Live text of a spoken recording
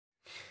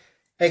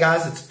Hey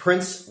guys, it's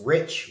Prince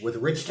Rich with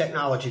Rich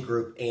Technology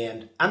Group,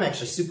 and I'm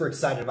actually super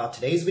excited about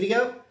today's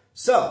video.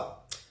 So,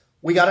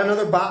 we got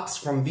another box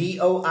from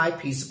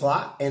VOIP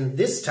Supply, and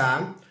this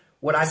time,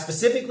 what I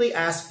specifically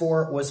asked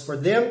for was for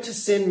them to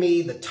send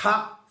me the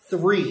top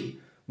 3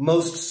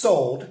 most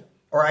sold,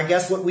 or I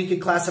guess what we could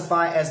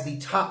classify as the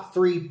top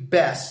 3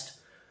 best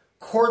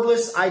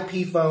cordless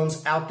IP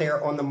phones out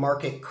there on the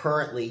market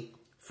currently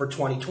for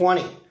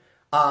 2020.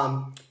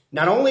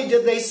 Not only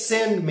did they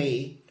send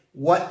me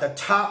what the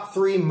top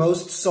 3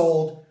 most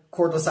sold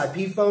cordless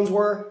IP phones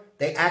were,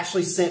 they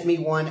actually sent me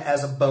one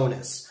as a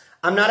bonus.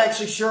 I'm not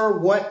actually sure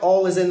what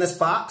all is in this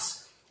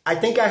box. I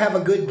think I have a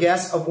good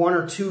guess of 1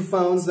 or 2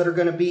 phones that are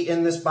going to be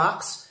in this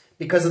box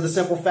because of the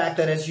simple fact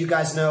that, as you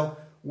guys know,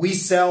 we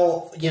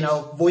sell,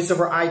 voice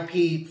over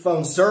IP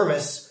phone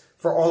service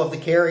for all of the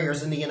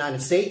carriers in the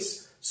United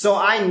States. So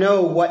I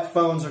know what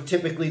phones are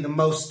typically the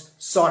most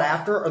sought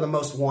after or the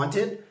most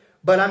wanted.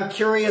 But I'm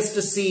curious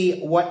to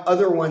see what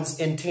other ones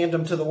in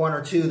tandem to the 1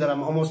 or 2 that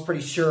I'm almost pretty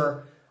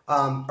sure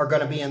are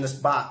going to be in this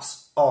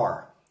box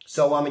are.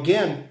 So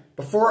again,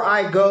 before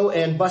I go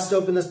and bust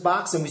open this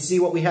box and we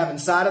see what we have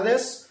inside of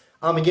this,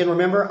 again,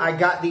 remember, I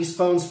got these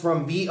phones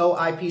from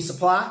VOIP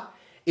Supply.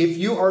 If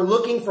you are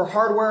looking for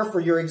hardware for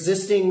your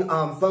existing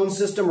phone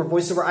system or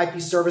voice over IP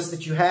service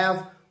that you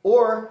have,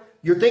 or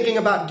you're thinking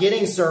about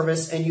getting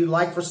service and you'd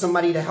like for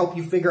somebody to help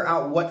you figure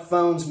out what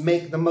phones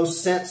make the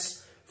most sense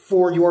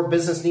for your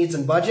business needs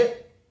and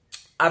budget,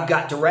 I've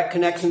got direct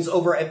connections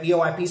over at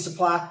VOIP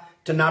Supply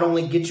to not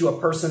only get you a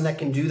person that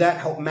can do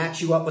that, help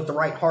match you up with the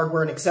right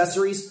hardware and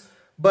accessories,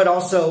 but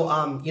also,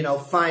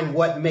 find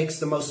what makes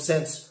the most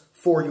sense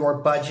for your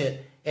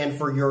budget and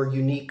for your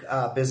unique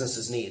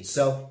business's needs.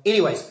 So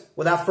anyways,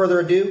 without further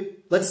ado,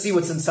 let's see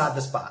what's inside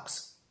this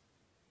box.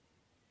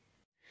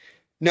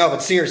 No,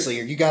 but seriously,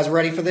 are you guys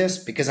ready for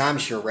this? Because I'm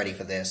sure ready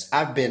for this.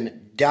 I've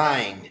been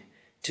dying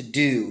to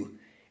do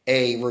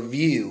a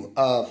review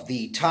of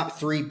the top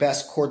 3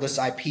 best cordless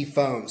IP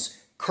phones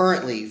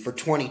currently for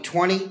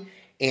 2020,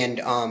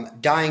 and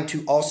dying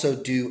to also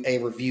do a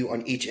review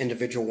on each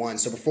individual one.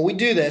 So before we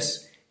do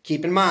this,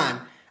 keep in mind,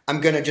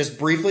 I'm going to just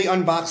briefly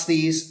unbox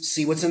these,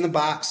 see what's in the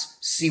box,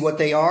 see what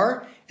they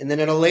are, and then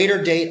at a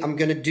later date, I'm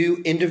going to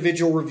do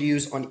individual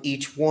reviews on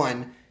each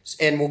one,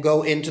 and we'll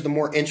go into the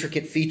more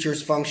intricate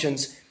features,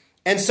 functions,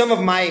 and some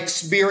of my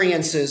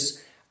experiences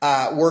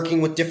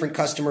working with different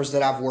customers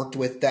that I've worked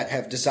with that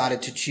have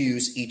decided to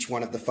choose each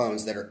one of the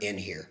phones that are in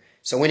here.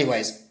 So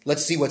anyways,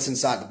 let's see what's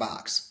inside the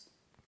box.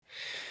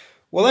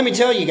 Well, let me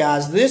tell you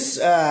guys, this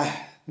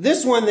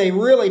one they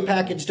really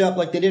packaged up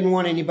like they didn't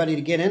want anybody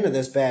to get into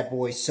this bad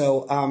boy.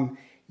 So,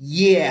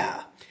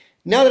 yeah.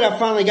 Now that I've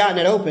finally gotten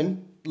it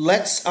open,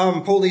 let's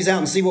pull these out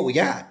and see what we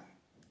got.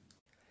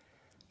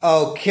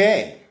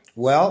 Okay,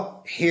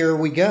 well, here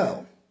we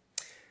go.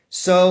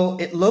 So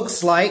it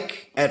looks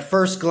like, at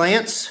first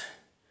glance,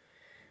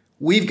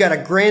 we've got a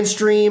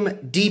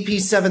Grandstream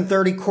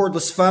DP730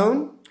 cordless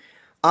phone.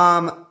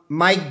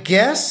 My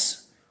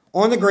guess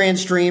on the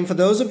Grandstream, for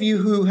those of you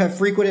who have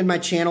frequented my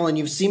channel and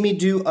you've seen me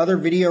do other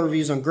video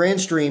reviews on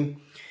Grandstream,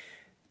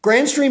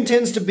 Grandstream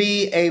tends to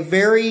be a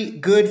very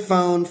good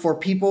phone for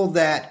people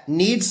that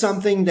need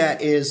something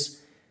that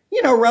is,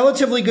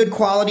 relatively good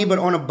quality but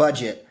on a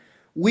budget.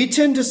 We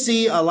tend to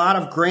see a lot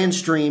of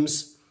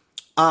Grandstreams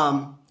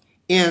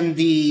in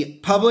the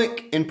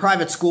public and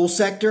private school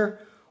sector,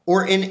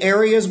 or in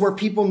areas where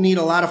people need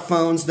a lot of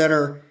phones that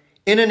are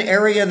in an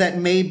area that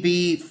may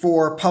be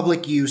for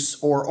public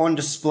use or on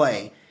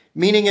display.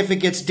 Meaning if it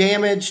gets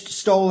damaged,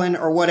 stolen,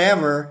 or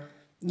whatever,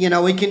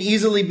 it can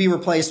easily be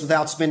replaced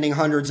without spending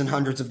hundreds and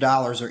hundreds of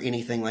dollars or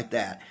anything like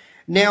that.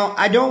 Now,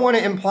 I don't want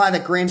to imply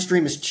that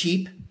Grandstream is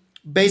cheap.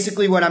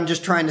 Basically, what I'm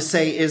just trying to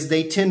say is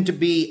they tend to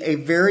be a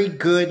very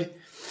good,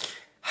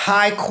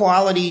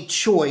 high-quality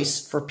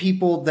choice for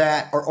people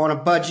that are on a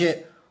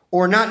budget,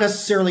 or not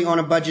necessarily on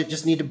a budget,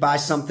 just need to buy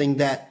something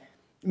that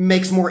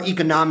makes more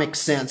economic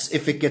sense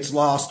if it gets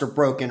lost or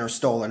broken or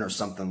stolen or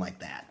something like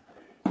that.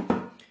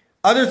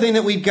 Other thing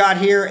that we've got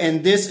here,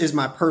 and this is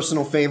my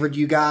personal favorite,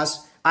 you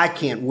guys. I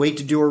can't wait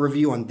to do a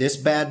review on this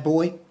bad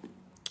boy.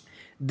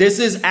 This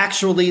is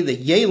actually the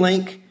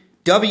Yealink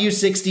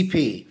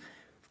W60P.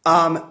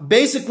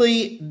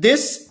 Basically,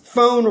 this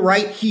phone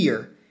right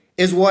here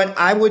is what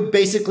I would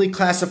basically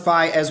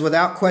classify as,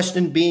 without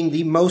question, being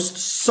the most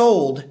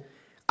sold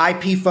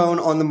IP phone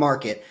on the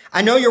market.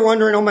 I know you're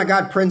wondering, oh my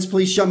God, Prince,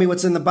 please show me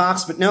what's in the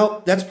box. But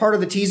no, that's part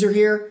of the teaser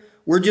here.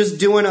 We're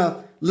just doing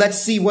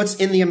let's see what's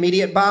in the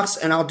immediate box,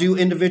 and I'll do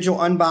individual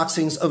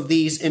unboxings of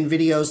these in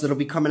videos that'll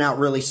be coming out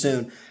really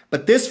soon.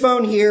 But this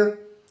phone here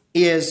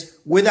is,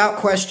 without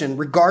question,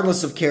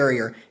 regardless of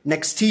carrier,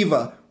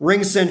 Nextiva,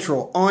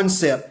 RingCentral,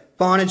 OnSip,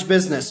 Vonage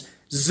Business,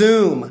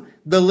 Zoom,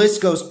 the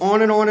list goes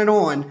on and on and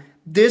on.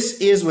 This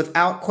is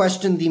without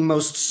question the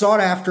most sought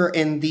after,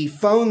 and the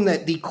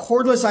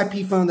cordless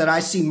IP phone that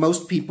I see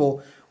most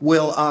people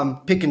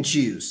will pick and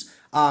choose.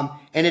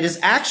 And it is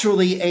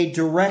actually a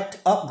direct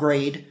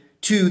upgrade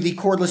to the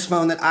cordless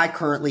phone that I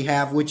currently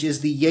have, which is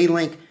the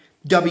Yealink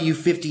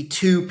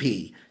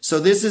W52P. So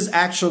this is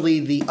actually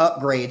the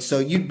upgrade. So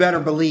you'd better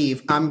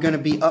believe I'm going to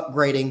be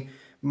upgrading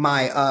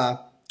my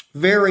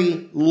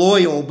very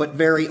loyal but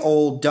very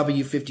old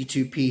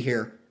W52P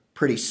here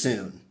pretty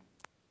soon.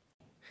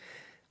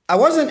 I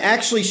wasn't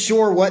actually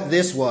sure what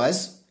this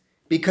was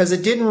because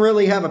it didn't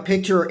really have a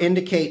picture or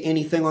indicate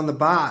anything on the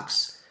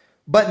box.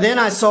 But then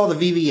I saw the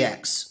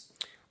VVX.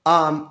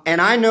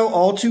 And I know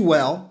all too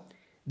well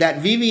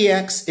that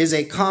VVX is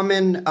a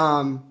common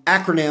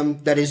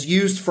acronym that is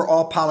used for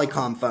all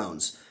Polycom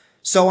phones.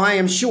 So I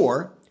am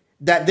sure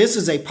that this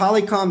is a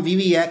Polycom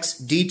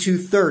VVX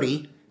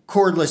D230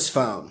 cordless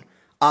phone.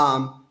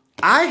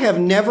 I have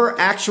never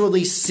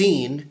actually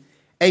seen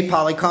a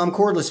Polycom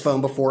cordless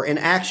phone before in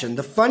action.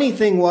 The funny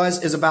thing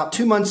is about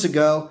 2 months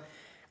ago,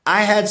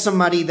 I had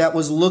somebody that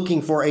was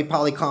looking for a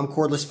Polycom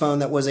cordless phone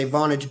that was a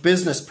Vonage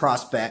business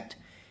prospect.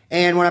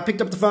 And when I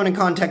picked up the phone and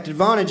contacted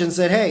Vonage and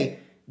said, hey,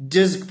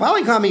 does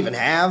Polycom even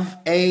have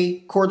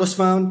a cordless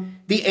phone?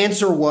 The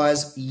answer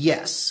was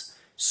yes.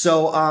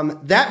 So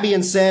that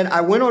being said,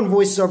 I went on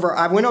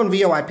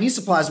VOIP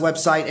Supply's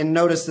website and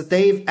noticed that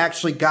they've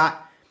actually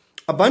got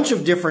a bunch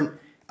of different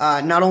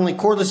not only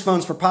cordless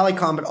phones for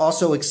Polycom, but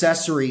also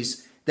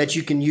accessories that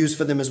you can use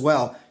for them as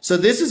well. So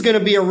this is going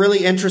to be a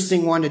really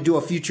interesting one to do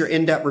a future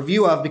in-depth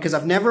review of because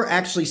I've never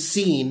actually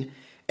seen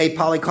a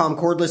Polycom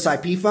cordless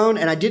IP phone,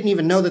 and I didn't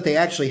even know that they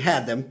actually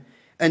had them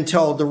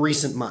until the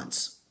recent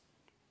months.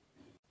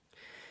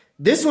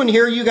 This one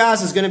here, you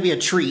guys, is going to be a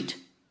treat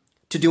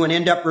to do an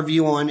in-depth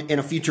review on in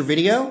a future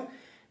video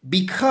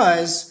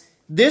because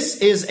this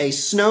is a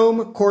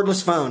Snome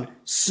cordless phone.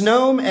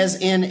 Snome as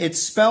in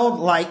it's spelled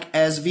like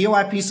as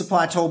VOIP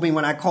Supply told me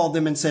when I called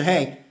them and said,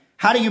 hey,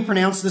 how do you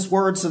pronounce this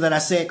word so that I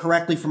say it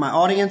correctly for my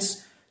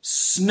audience?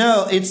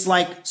 Snow, it's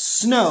like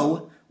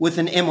snow with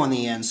an M on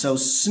the end. So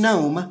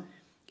Snome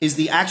is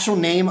the actual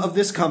name of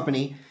this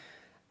company.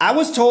 I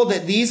was told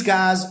that these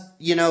guys,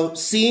 you know,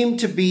 seem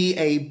to be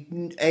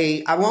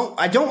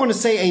I don't want to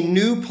say a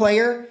new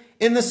player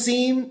in the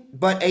scene,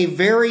 but a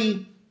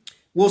very,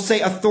 we'll say,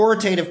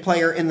 authoritative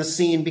player in the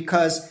scene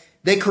because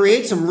they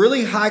create some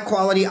really high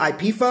quality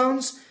IP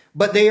phones,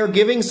 but they are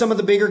giving some of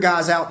the bigger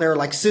guys out there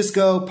like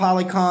Cisco,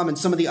 Polycom, and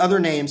some of the other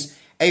names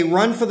a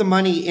run for the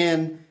money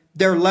in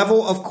their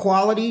level of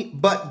quality,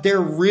 but their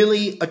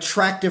really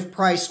attractive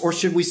price, or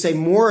should we say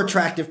more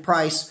attractive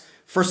price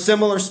for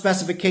similar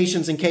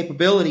specifications and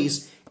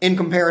capabilities in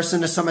comparison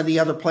to some of the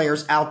other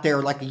players out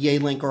there like a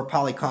Yealink or a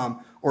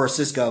Polycom or a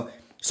Cisco.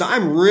 So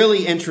I'm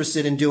really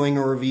interested in doing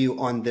a review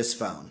on this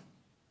phone.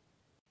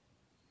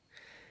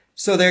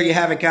 So there you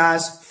have it,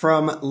 guys,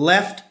 from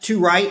left to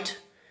right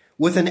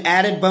with an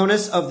added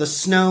bonus of the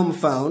Snome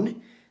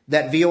phone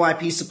that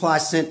VOIP Supply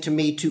sent to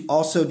me to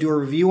also do a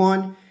review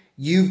on.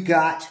 You've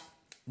got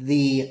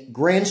the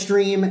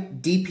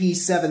Grandstream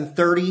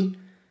DP730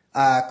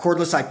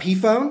 cordless IP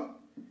phone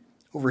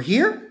over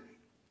here.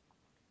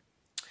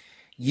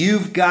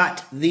 You've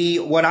got the,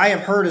 what I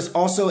have heard is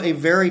also a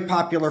very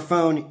popular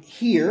phone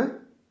here,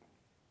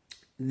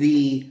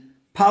 the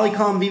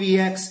Polycom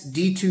VVX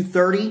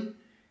D230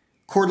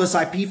 cordless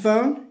IP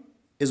phone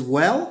as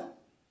well.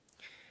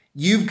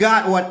 You've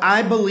got what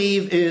I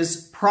believe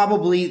is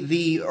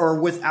probably or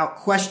without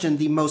question,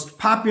 the most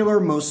popular,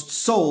 most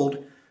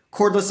sold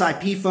cordless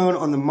IP phone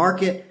on the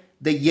market,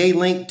 the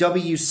Yealink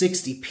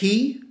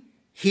W60P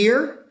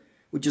here,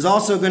 which is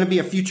also going to be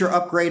a future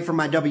upgrade for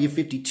my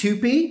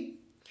W52P.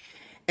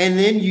 And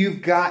then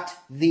you've got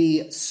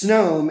the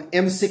Snome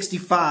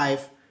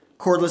M65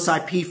 cordless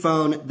IP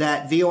phone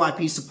that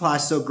VOIP Supply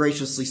so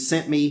graciously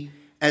sent me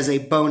as a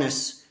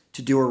bonus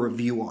to do a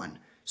review on.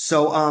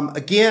 So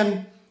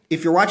again,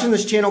 if you're watching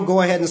this channel,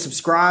 go ahead and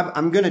subscribe.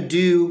 I'm going to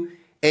do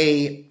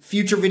a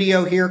future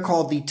video here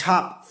called the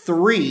top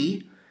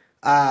 3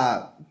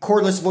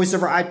 cordless voice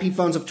over IP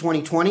phones of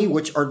 2020,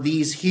 which are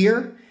these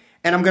here.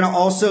 And I'm going to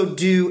also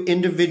do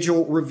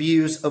individual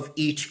reviews of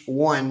each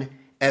one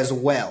as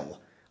well.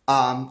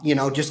 You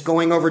know, just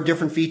going over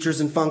different features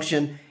and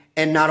function,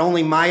 and not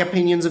only my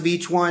opinions of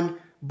each one,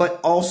 but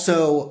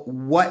also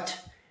what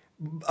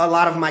a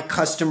lot of my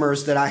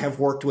customers that I have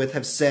worked with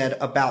have said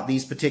about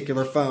these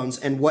particular phones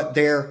and what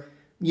their,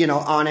 you know,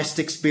 honest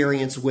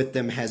experience with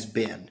them has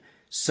been.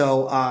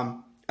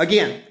 So,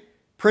 again,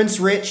 Prince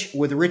Rich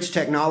with Rich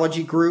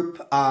Technology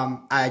Group.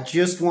 I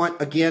just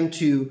want, again,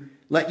 to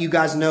let you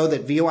guys know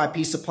that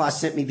VOIP Supply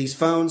sent me these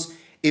phones.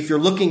 If you're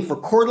looking for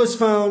cordless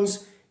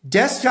phones,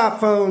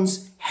 desktop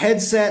phones,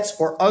 headsets,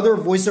 or other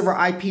voice over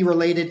IP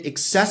related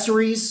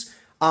accessories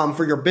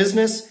for your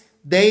business,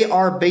 they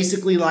are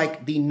basically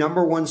like the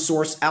 #1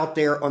 source out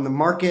there on the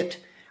market.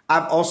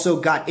 I've also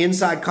got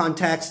inside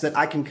contacts that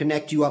I can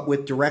connect you up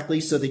with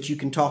directly so that you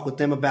can talk with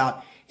them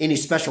about any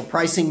special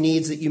pricing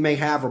needs that you may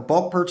have or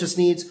bulk purchase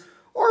needs,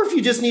 or if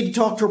you just need to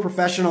talk to a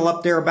professional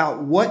up there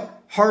about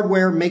what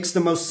hardware makes the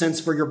most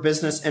sense for your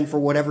business and for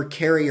whatever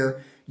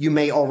carrier you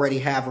may already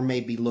have or may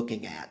be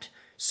looking at.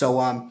 So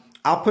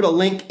I'll put a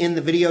link in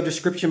the video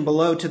description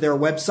below to their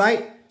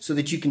website so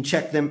that you can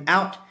check them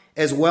out,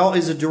 as well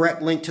as a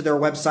direct link to their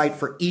website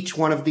for each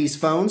one of these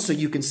phones so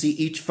you can see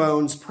each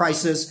phone's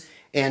prices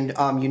and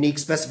unique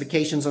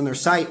specifications on their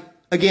site.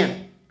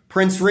 Again,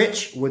 Prince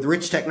Rich with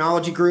Rich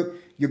Technology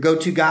Group, your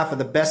go-to guy for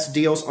the best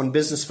deals on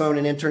business phone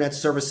and internet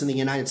service in the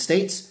United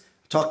States.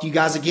 Talk to you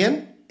guys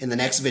again in the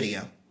next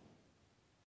video.